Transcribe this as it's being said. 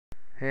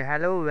Hey,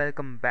 hello,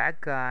 welcome back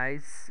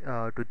guys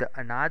to the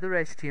another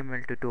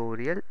HTML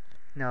tutorial.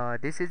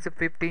 This is the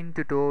 15th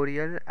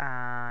tutorial,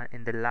 and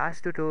in the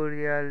last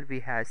tutorial we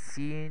have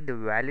seen the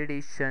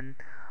validation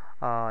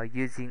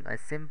using a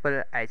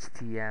simple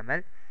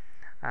HTML,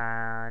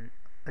 and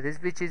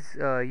this which is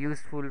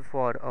useful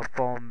for a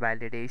form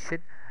validation.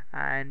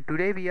 And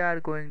today we are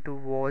going to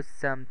watch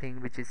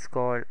something which is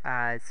called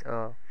as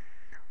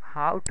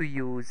how to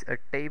use a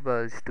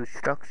tables to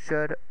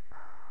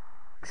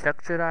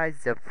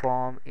structurize the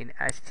form in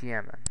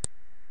HTML.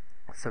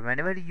 So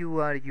whenever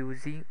you are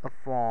using a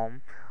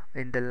form,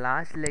 in the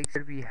last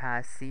lecture we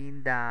have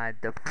seen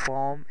that the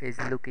form is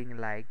looking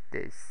like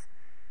this.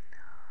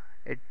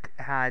 It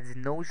has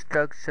no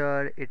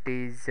structure. It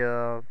is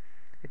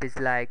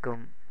like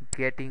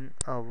getting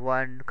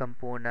one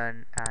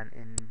component, and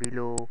in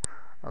below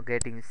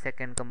getting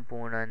second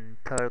component,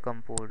 third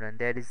component.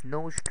 There is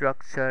no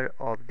structure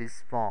of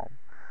this form.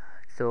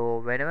 So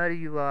whenever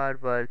you are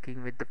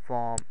working with the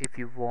form, if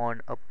you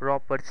want a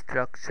proper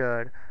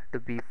structure to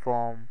be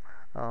formed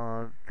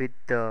with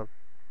the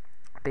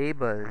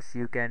tables,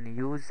 you can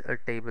use a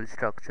table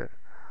structure.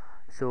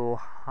 So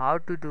how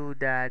to do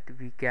that?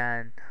 We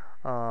can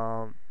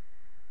uh,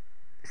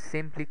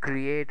 simply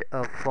create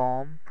a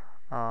form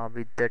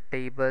with the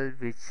table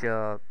which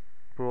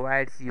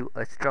provides you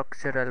a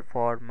structural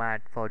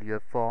format for your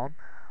form,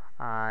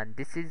 and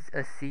this is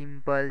a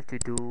simple to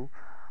do.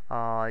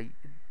 uh,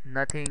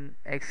 Nothing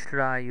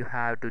extra you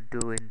have to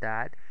do in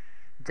that.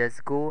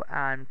 Just go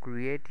and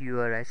create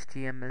your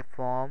HTML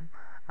form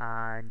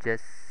and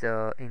just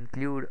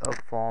include a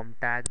form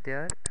tag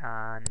there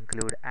and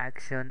include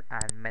action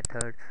and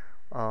method,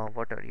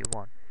 whatever you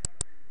want.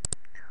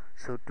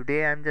 So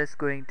today I'm just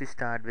going to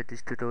start with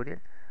this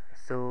tutorial.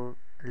 So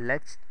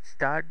let's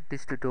start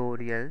this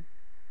tutorial.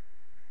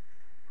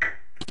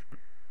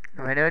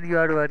 Whenever you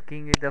are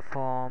working with the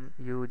form,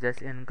 you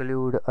just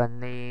include a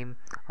name,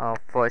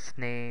 first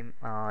name,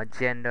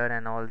 gender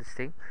and all this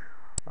thing.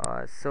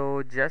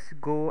 So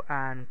just go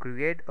and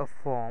create a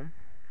form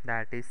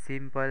that is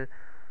simple,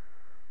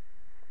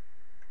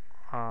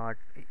 uh,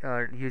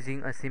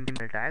 using a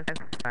simple tag.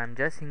 I'm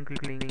just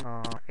including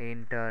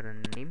enter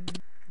name,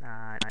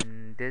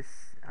 and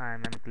this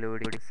I'm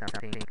including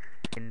something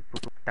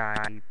input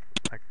type,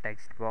 a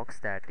text box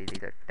that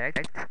is a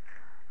text,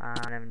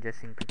 and I'm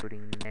just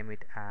including name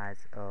it as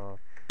a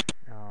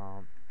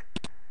uh,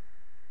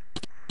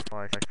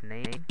 first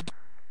name.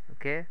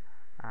 Okay,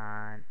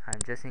 and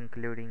I'm just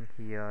including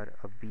here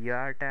a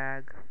br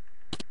tag,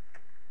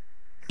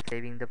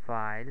 saving the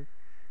file,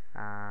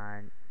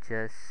 and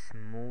just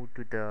move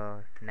to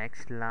the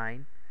next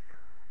line,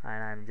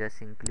 and I'm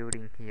just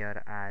including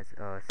here as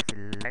a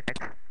select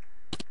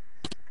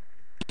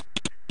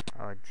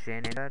a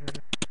gender,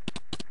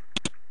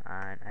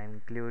 and I'm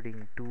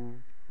including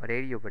two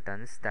radio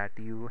buttons that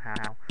you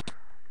have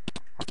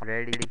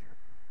already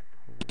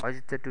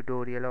watched the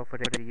tutorial of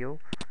radio.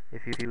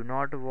 If you do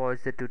not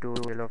watch the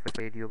tutorial of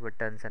radio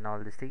buttons and all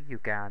this thing, you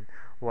can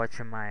watch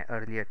my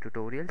earlier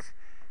tutorials.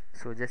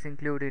 So just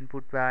include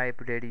input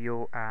type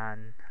radio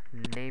and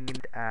name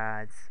it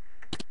as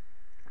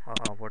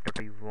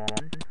whatever you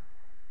want,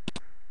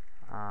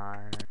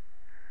 and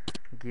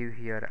give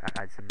here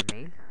as a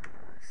mail.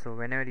 So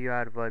whenever you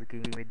are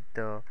working with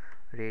the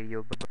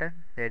radio button,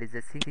 there is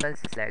a single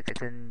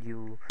selection.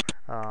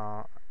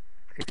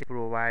 It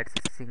provides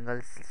a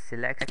single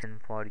selection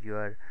for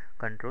your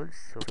controls.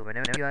 So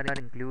whenever you are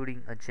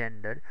including a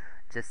gender,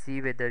 just see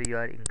whether you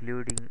are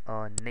including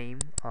a name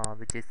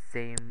which is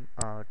same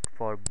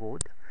for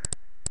both.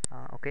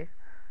 Okay,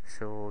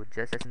 so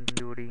just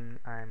including,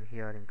 I'm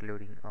here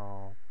including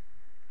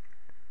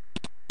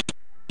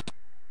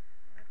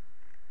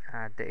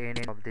at the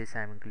end of this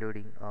I'm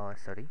including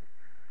sorry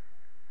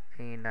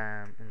and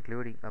I'm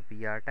including a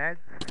br tag,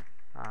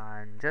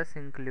 and just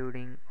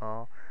including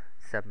a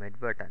submit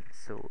button.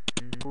 So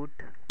input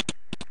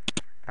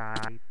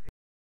type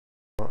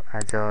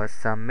as a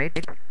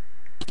submit,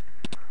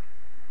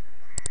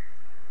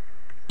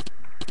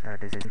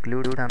 that is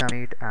include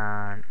submit,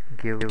 and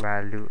give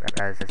value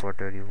as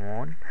whatever you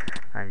want.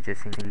 I'm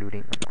just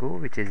including a go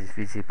which is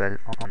visible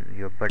on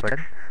your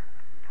button.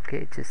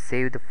 Okay, just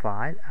save the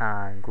file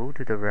and go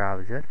to the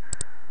browser,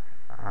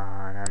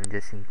 and I'm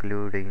just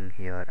including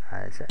here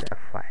as a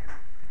F5.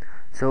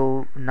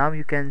 So now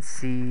you can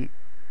see,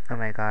 oh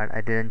my god,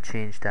 I didn't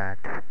change that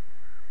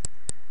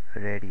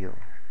radio.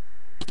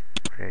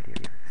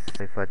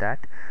 Sorry for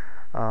that.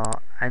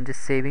 I'm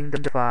just saving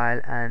the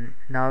file, and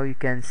now you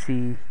can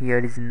see here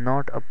is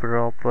not a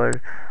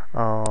proper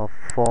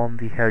form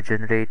we have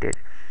generated.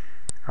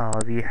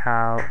 We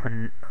have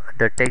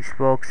the text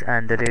box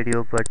and the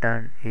radio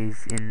button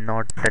is in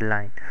not the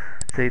line.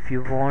 So if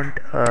you want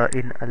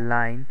in a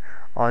line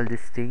all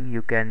this thing,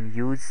 you can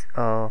use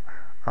a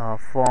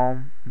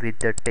form with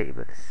the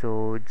table.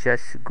 So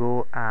just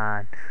go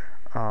and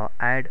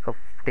add a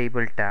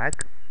table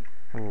tag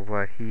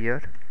over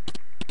here,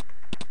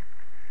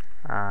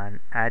 and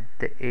at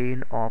the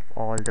end of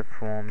all the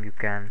form you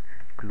can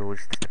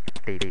close the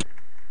table.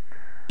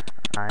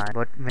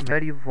 And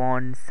whenever you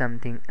want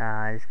something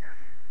as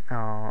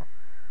uh,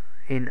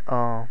 in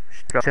a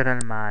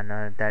structural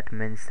manner, that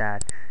means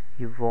that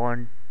you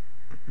want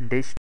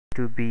this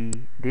to be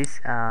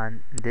this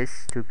and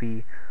this to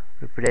be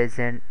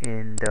represent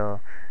in the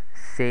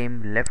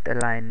same left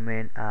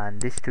alignment,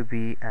 and this to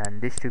be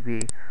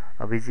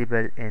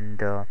visible in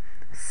the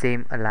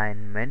same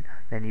alignment,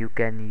 then you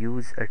can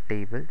use a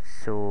table.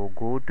 So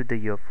go to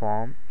your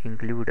form,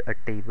 include a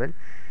table,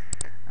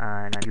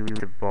 and use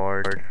the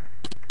border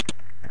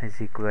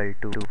is equal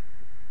to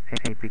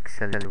any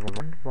pixel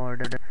 1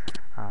 border,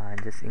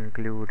 and just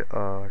include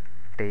a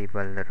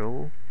table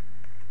row,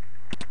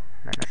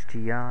 that's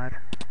tr,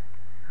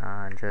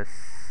 and just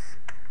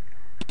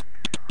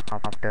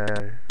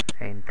after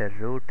enter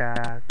row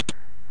tag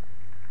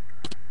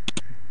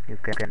you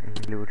can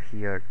include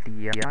here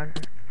tr.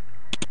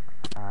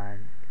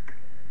 And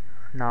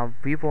now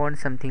we want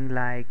something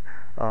like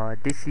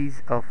this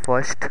is a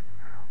first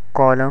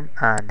column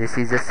and this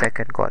is a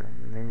second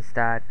column, means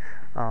that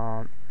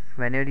uh,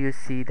 whenever you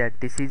see that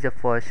this is a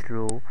first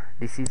row,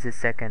 this is a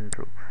second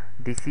row,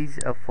 this is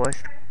a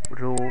first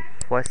row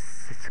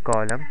first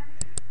column,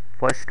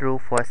 first row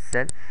first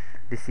cell,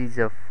 this is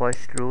a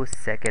first row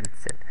second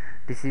cell,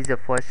 this is a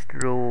first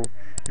row,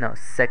 no,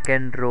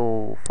 second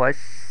row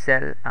first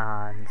cell,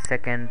 and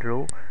second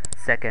row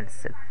second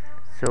cell.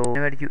 So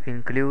whenever you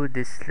include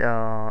this,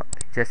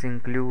 just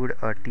include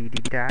a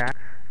td tag,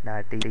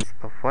 that is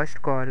a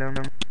first column,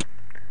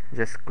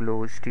 just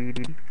close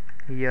td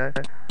here,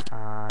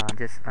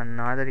 just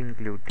another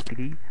include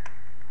td,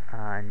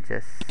 and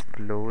just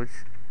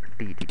close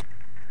td.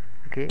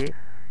 Okay,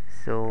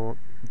 so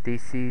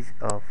this is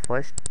a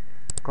first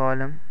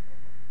column,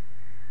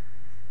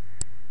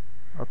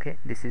 okay,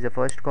 this is a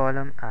first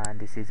column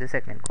and this is a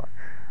second column,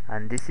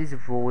 and this is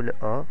whole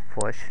a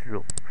first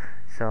row.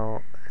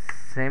 So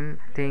same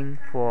thing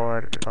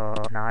for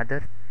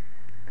another,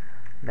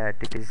 that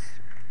is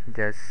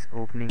just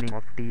opening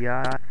of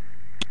tr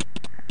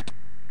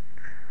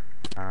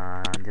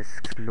and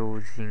just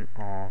closing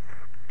of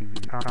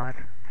tr,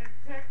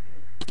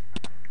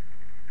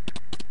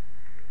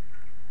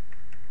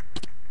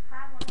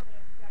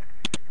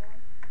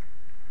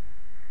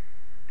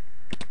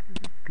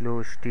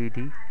 close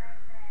td,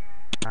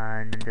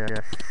 and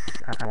just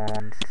I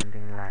want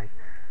something like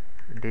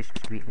this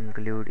to be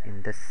included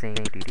in the same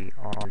td,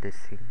 all this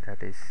thing,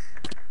 that is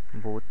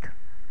both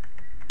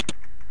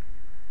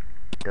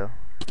the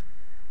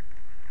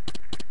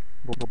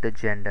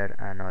gender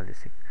and all this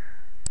thing.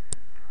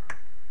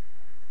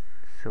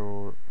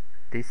 So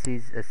this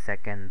is a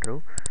second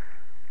row,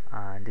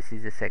 and this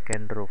is a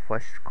second row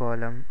first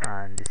column,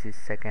 and this is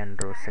second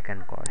row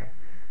second column,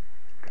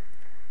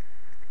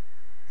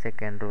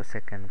 second row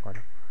second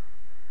column.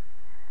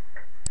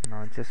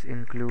 Now just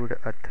include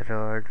a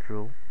third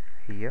row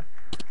here,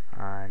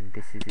 and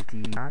this is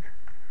tr,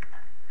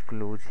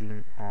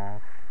 closing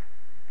of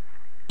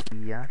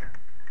tr,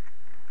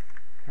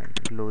 and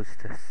close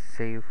the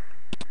save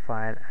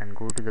file and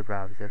go to the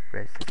browser,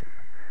 press enter.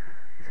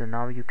 So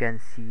now you can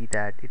see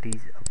that it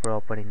is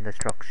proper in the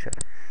structure.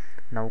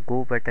 Now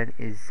go button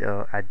is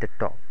at the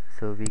top,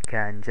 so we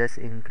can just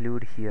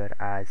include here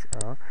as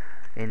a,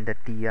 in the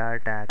tr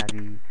tag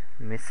we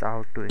miss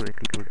out to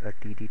include a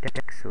td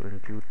tag, so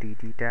include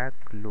td tag,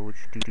 close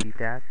td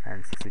tag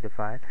and save the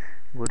file,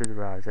 go to the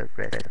browser,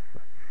 press enter.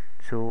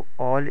 So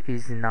all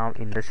is now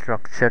in the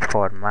structure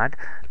format,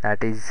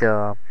 that is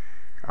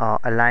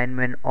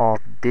alignment of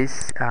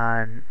this,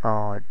 and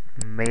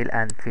male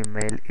and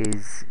female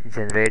is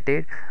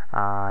generated.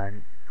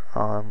 And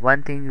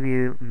one thing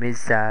we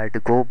miss, that the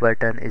go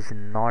button is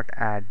not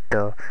at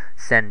the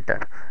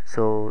center.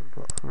 So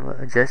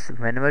just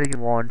whenever you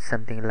want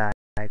something like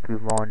we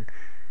want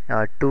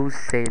two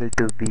cell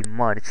to be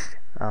merged,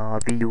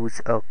 we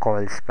use a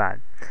call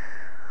span.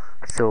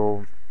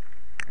 So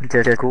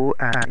just go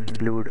and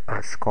include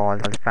a call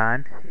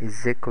span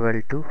is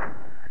equal to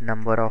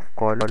number of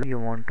columns you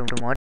want to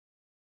merge.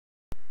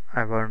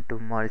 I want to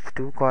merge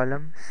two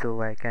columns,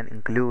 so I can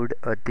include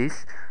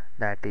this,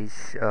 that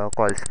is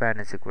call span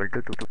is equal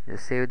to 2.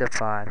 Just save the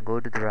file, go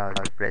to the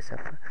browser, press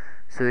F.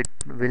 So it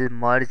will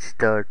merge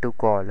the two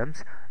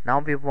columns. Now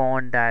we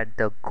want that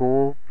the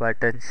go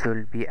button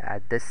should be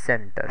at the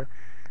center.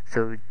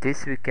 So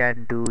this we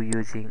can do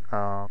using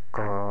a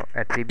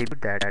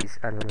attribute, that is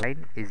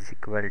align is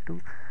equal to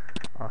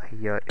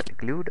here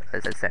include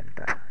as a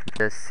center.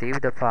 Just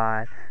save the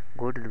file,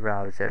 go to the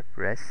browser,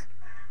 press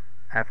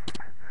F.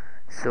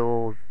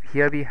 So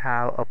here we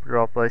have a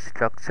proper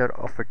structure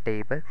of a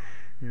table.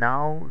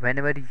 Now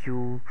whenever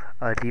you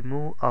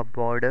remove a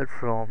border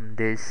from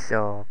this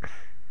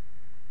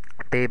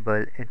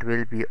table, it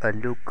will be a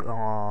look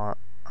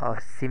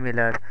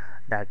similar,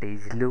 that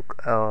is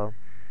look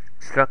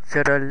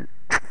structural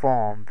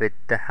form with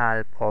the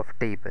help of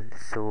table.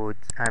 So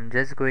I'm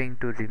just going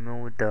to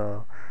remove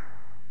the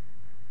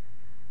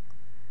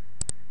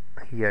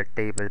here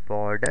table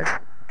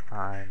border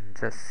and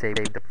just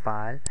save the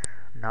file.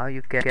 Now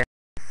you can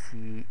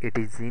see it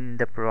is in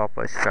the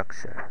proper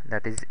structure,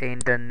 that is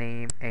enter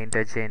name,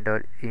 enter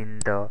gender in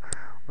the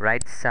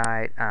right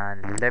side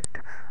and left.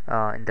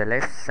 In the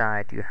left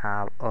side you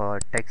have a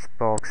text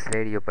box,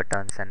 radio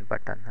buttons and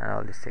button and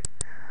all this thing.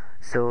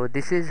 So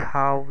this is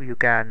how you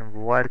can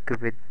work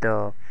with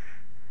the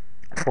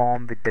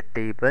form with the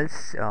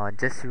tables.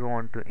 Just you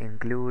want to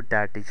include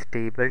that is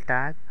table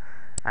tag,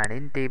 and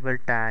in table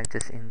tag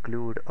just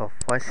include a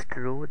first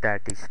row,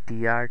 that is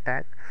tr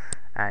tag,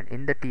 and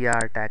in the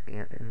tr tag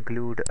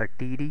include a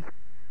td,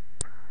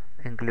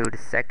 include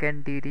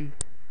second td,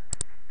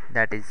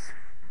 that is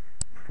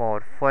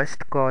for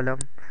first column,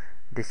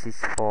 this is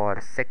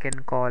for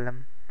second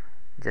column.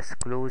 Just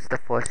close the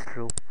first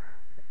row,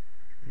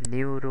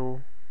 new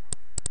row,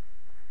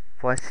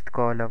 first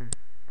column,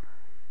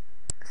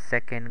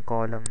 second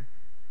column,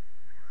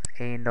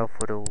 end of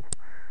row,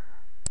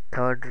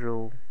 third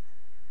row,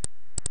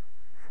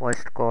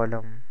 first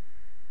column,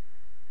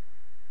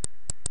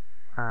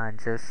 and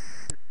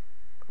just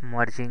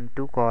merging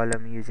two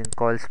column using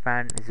col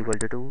span is equal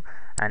to 2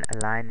 and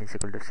align is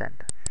equal to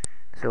center.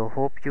 So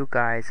hope you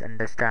guys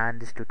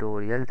understand this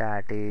tutorial,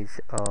 that is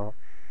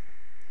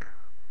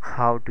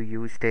how to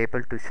use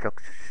table to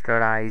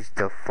structurize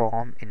the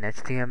form in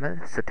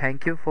HTML. So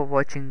thank you for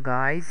watching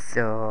guys.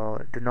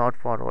 Do not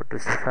forget to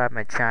subscribe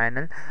my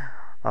channel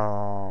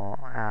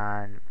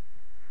and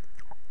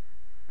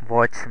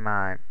watch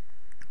my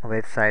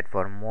website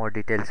for more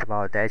details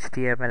about the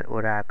HTML,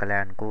 Oracle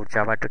and Core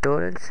Java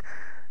tutorials.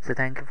 So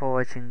thank you for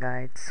watching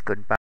guys.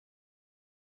 Goodbye.